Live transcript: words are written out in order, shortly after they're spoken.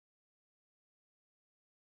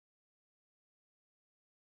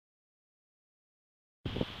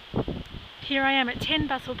Here I am at 10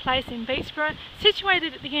 Bussell Place in Beechboro,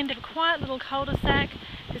 situated at the end of a quiet little cul-de-sac.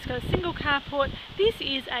 It's got a single carport. This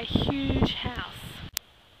is a huge house.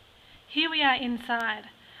 Here we are inside.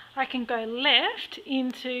 I can go left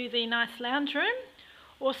into the nice lounge room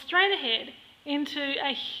or straight ahead into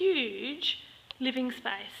a huge living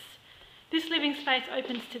space. This living space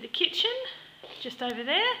opens to the kitchen, just over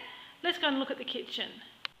there. Let's go and look at the kitchen.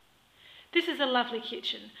 This is a lovely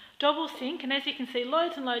kitchen, double sink, and as you can see,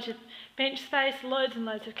 loads and loads of bench space, loads and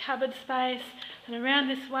loads of cupboard space, and around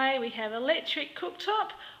this way we have electric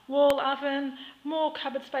cooktop, wall oven, more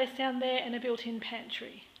cupboard space down there, and a built-in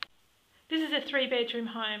pantry. This is a 3-bedroom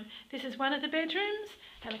home. This is one of the bedrooms,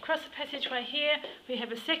 and across the passageway here we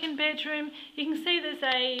have a second bedroom. You can see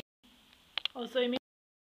there's I'll zoom in,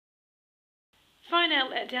 phone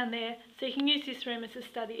outlet down there, so you can use this room as a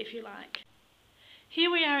study if you like. Here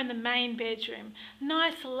we are in the main bedroom.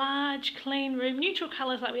 Nice, large, clean room, neutral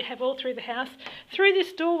colours like we have all through the house. Through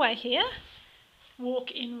this doorway here,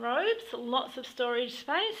 walk-in robes, lots of storage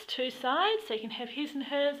space, 2 sides, so you can have his and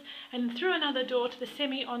hers, and through another door to the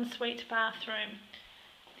semi-ensuite bathroom.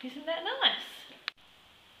 Isn't that nice?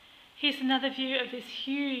 Here's another view of this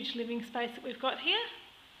huge living space that we've got here.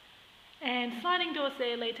 And sliding doors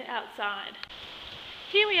there lead to outside.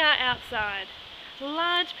 Here we are outside.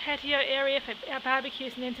 Large patio area for our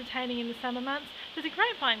barbecues and entertaining in the summer months. There's a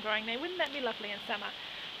grapevine growing there, wouldn't that be lovely in summer?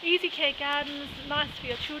 Easy care gardens, nice for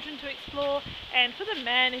your children to explore, and for the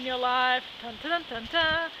man in your life, dun, dun, dun,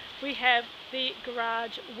 dun, we have the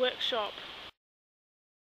garage workshop.